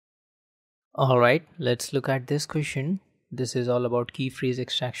Alright, let's look at this question. This is all about key phrase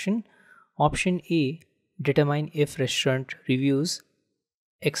extraction. Option A, determine if restaurant reviews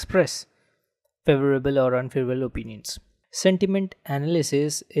express favorable or unfavorable opinions. Sentiment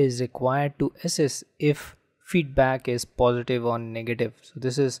analysis is required to assess if feedback is positive or negative. So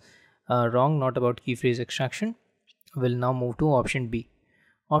this is wrong, not about key phrase extraction. We'll now move to option B.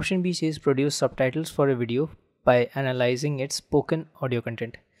 Option B says produce subtitles for a video by analyzing its spoken audio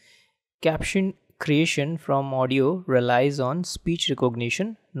content. Caption creation from audio relies on speech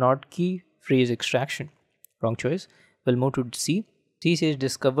recognition, not key phrase extraction. Wrong choice. We'll move to C. C says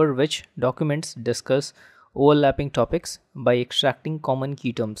discover which documents discuss overlapping topics by extracting common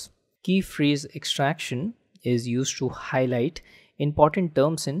key terms. Key phrase extraction is used to highlight important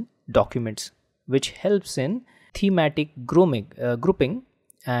terms in documents, which helps in thematic grouping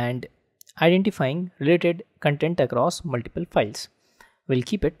and identifying related content across multiple files. We'll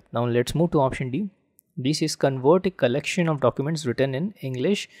keep it. Now let's move to option D. This is convert a collection of documents written in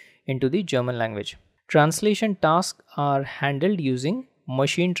English into the German language. Translation tasks are handled using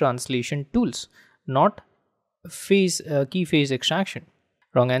machine translation tools, not key phrase extraction.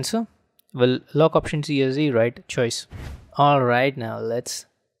 Wrong answer. We'll lock option C as the right choice. Alright, now let's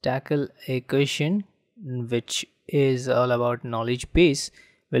tackle a question which is all about knowledge base.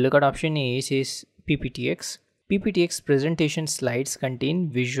 We'll look at option A. It says PPTX. PPTX presentation slides contain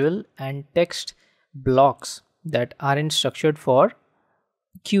visual and text blocks that aren't structured for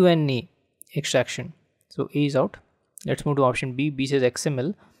Q&A extraction. So A is out. Let's move to option B. B says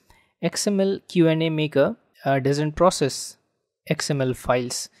XML. XML Q&A maker doesn't process XML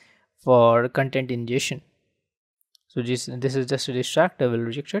files for content ingestion. So this is just a distractor. We'll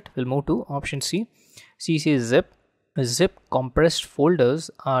reject it. We'll move to option C. C says zip. Zip compressed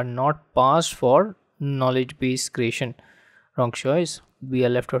folders are not parsed for knowledge base creation. Wrong choice. We are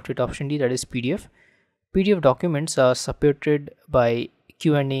left out with option D, that is PDF. PDF documents are supported by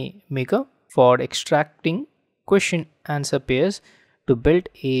Q&A maker for extracting question answer pairs to build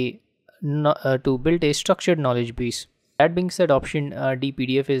a structured knowledge base. That being said, option D,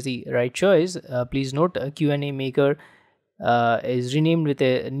 PDF is the right choice. Please note Q&A maker is renamed with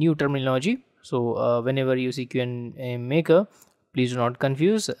a new terminology. So whenever you see Q&A maker, please do not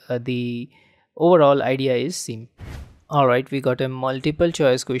confuse. The overall idea is same. Alright, we got a multiple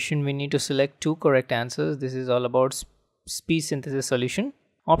choice question. We need to select two correct answers. This is all about speech synthesis solution.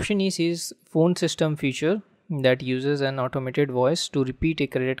 Option A says phone system feature that uses an automated voice to repeat a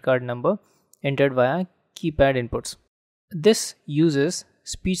credit card number entered via keypad inputs. This uses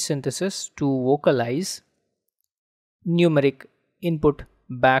speech synthesis to vocalize numeric input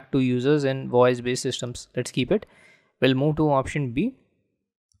back to users in voice-based systems. Let's keep it. We'll move to option B.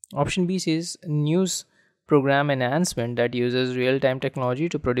 Option B says news program enhancement that uses real-time technology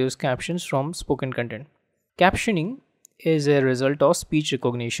to produce captions from spoken content. Captioning is a result of speech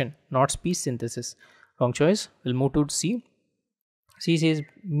recognition, not speech synthesis. Wrong choice. We'll move to C. C says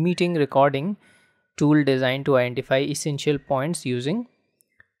meeting recording tool designed to identify essential points using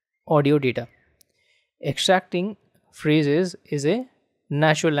audio data. Extracting phrases is a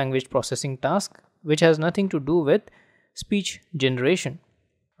natural language processing task which has nothing to do with speech generation.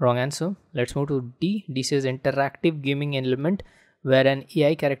 Wrong answer. Let's move to D. D says interactive gaming element where an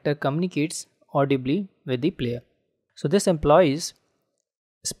AI character communicates audibly with the player. So this employs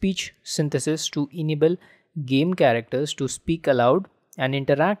speech synthesis to enable game characters to speak aloud and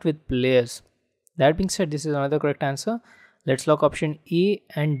interact with players. That being said, this is another correct answer. Let's lock option A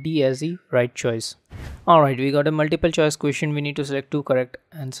and D as the right choice. Alright, we got a multiple choice question. We need to select two correct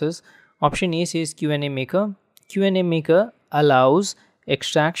answers. Option A says Q&A maker. Q&A maker allows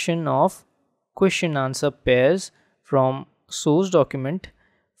extraction of question answer pairs from source document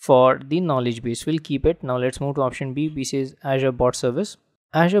for the knowledge base. We'll keep it. Now let's move to option B. B says Azure bot service.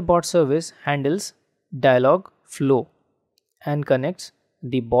 Azure bot service handles dialogue flow and connects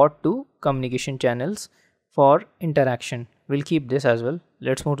the bot to communication channels for interaction. We'll keep this as well.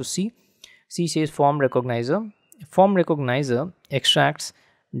 Let's move to C. C says form recognizer. Form recognizer extracts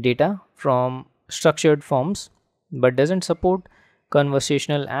data from structured forms but doesn't support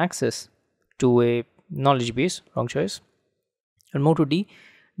conversational access to a knowledge base. Wrong choice. And move to D.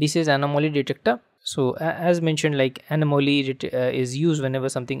 D says anomaly detector. So as mentioned, like anomaly is used whenever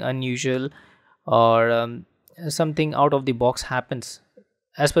something unusual or something out of the box happens.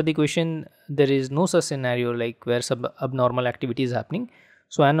 As per the question, there is no such scenario like where some abnormal activity is happening.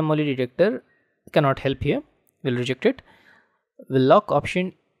 So anomaly detector cannot help here. We'll reject it. We'll lock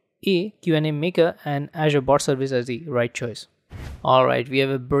option A, Q&A maker and Azure bot service as the right choice. All right, we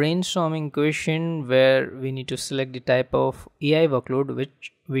have a brainstorming question where we need to select the type of AI workload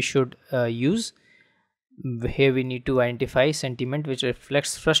which we should use. Here we need to identify sentiment which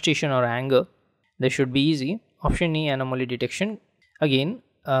reflects frustration or anger. This should be easy. Option E, anomaly detection. Again,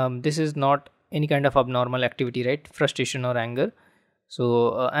 this is not any kind of abnormal activity, right? Frustration or anger.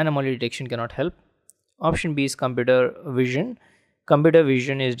 So anomaly detection cannot help. Option B is computer vision. Computer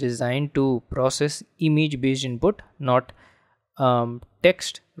vision is designed to process image based input, not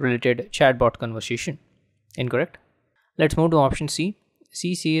text related chatbot conversation. Incorrect. Let's move to option C.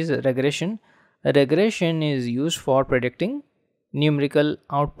 C says regression. Regression is used for predicting numerical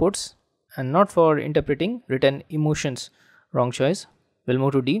outputs and not for interpreting written emotions. Wrong choice. We'll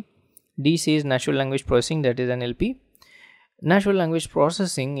move to D. D says natural language processing, that is NLP. Natural language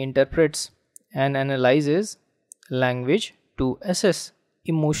processing interprets and analyzes language to assess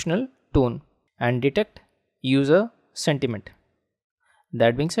emotional tone and detect user sentiment.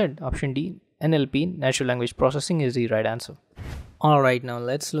 That being said, option D, NLP, natural language processing, is the right answer. Alright, now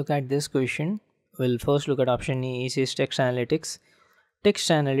let's look at this question. We'll first look at option E. It says text analytics. Text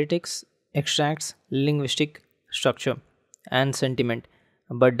analytics extracts linguistic structure and sentiment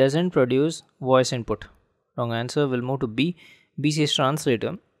but doesn't produce voice input. Wrong answer. We'll move to B. B says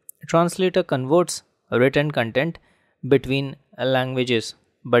translator. Translator converts written content between languages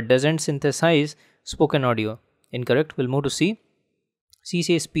but doesn't synthesize spoken audio. Incorrect. We'll move to C. C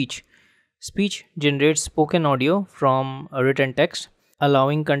says speech. Speech generates spoken audio from a written text,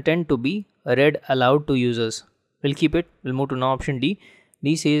 allowing content to be read aloud to users. We'll keep it. We'll move to now option D.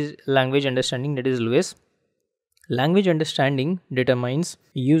 D says language understanding, that is Lewis. Language understanding determines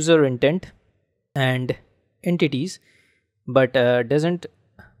user intent and entities but doesn't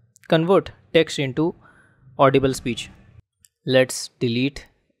convert text into audible speech. Let's delete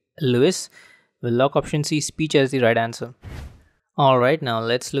Lewis. We'll lock option C, speech, as the right answer. Alright, now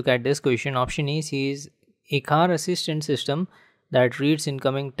let's look at this question. Option A says a car assistant system that reads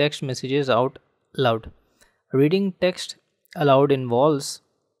incoming text messages out loud. Reading text aloud involves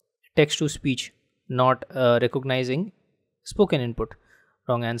text to speech, not recognizing spoken input.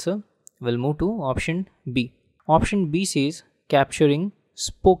 Wrong answer. We'll move to option B. Option B says capturing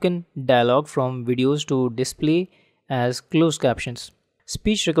spoken dialogue from videos to display as closed captions.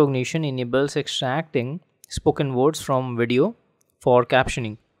 Speech recognition enables extracting spoken words from video for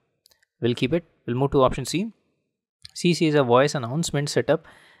captioning. We'll keep it. We'll move to option C. C says a voice announcement setup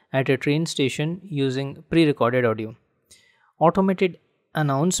at a train station using pre-recorded audio. Automated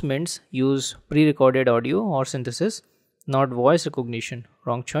announcements use pre-recorded audio or synthesis, not voice recognition.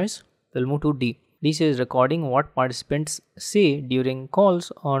 Wrong choice. We'll move to D. D says recording what participants say during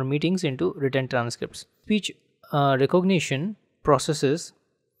calls or meetings into written transcripts. Speech recognition processes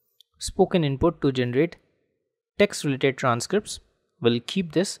spoken input to generate text related transcripts. We'll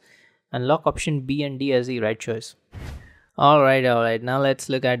keep this and lock option B and D as the right choice. Alright, now let's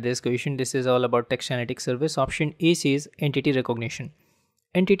look at this question. This is all about text analytics service. Option A says entity recognition.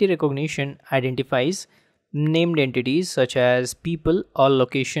 Entity recognition identifies named entities such as people or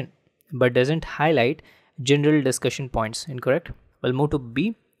location but doesn't highlight general discussion points. Incorrect. We'll move to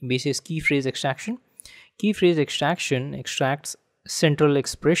B. B says key phrase extraction. Key phrase extraction extracts central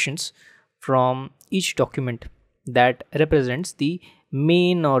expressions from each document that represents the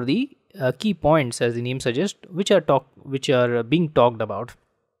main or the key points, as the name suggests, which are being talked about.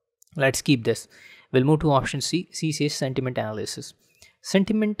 Let's keep this. We'll move to option C. C says sentiment analysis.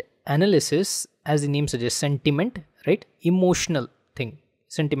 Sentiment analysis, as the name suggests, sentiment, right? Emotional thing.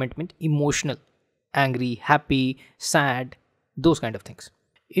 Sentiment means emotional, angry, happy, sad, those kind of things.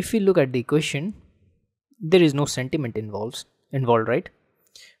 If we look at the question, there is no sentiment involved, right?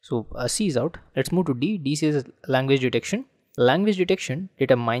 So C is out. Let's move to D. D says language detection. Language detection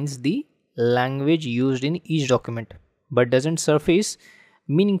determines the language used in each document but doesn't surface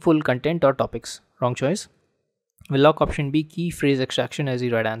meaningful content or topics. Wrong choice. We'll lock option B, key phrase extraction, as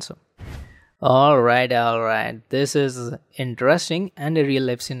the right answer. Alright. This is interesting and a real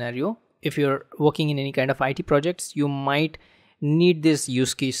life scenario. If you're working in any kind of IT projects, you might need this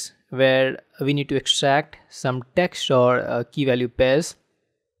use case where we need to extract some text or key value pairs,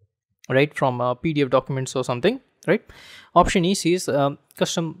 right, from PDF documents or something, right? Option E says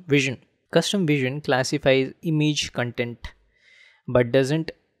custom vision. Custom vision classifies image content but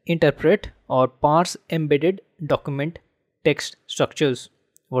doesn't interpret or parse embedded document text structures.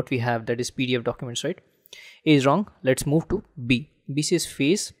 What we have, that is PDF documents, right? A is wrong. Let's move to B. B says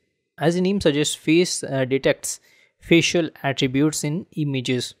face. As the name suggests, face detects facial attributes in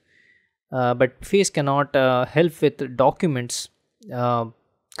images, but face cannot help with documents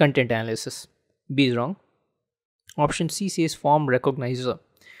content analysis. B is wrong. Option C says form recognizer.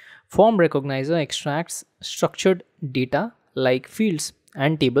 Form recognizer extracts structured data like fields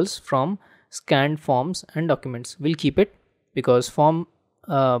and tables from scanned forms and documents. We'll keep it because form,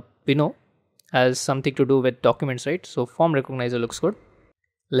 we know, has something to do with documents, right? So form recognizer looks good.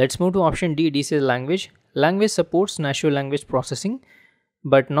 Let's move to option D. D says language. Language supports natural language processing,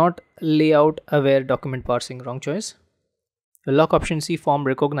 but not layout aware document parsing. Wrong choice. We'll lock option C, form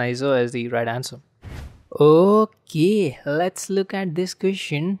recognizer, as the right answer. Okay, let's look at this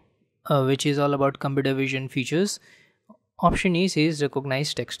question, which is all about computer vision features. Option A says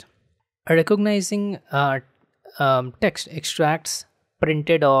recognize text. Recognizing text extracts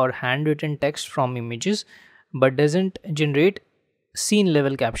printed or handwritten text from images but doesn't generate scene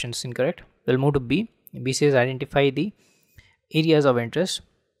level captions. Incorrect. We'll move to B. B says identify the areas of interest.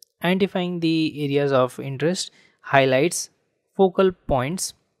 Identifying the areas of interest highlights focal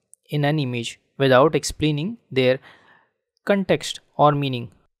points in an image without explaining their context or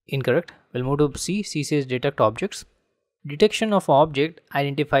meaning. Incorrect. We'll move to C. C says detect objects. Detection of object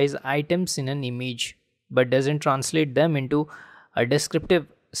identifies items in an image but doesn't translate them into a descriptive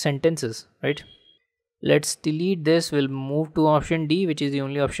sentences, right? Let's delete this. We'll move to option D, which is the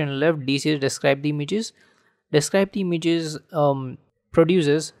only option left. D says describe the images. Describe the images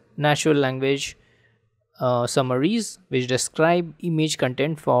produces natural language summaries which describe image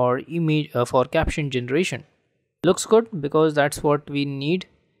content for caption generation. Looks good because that's what we need.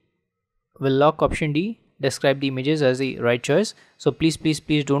 We'll lock option D, describe the images, as the right choice. So please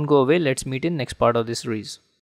don't go away. Let's meet in next part of this series.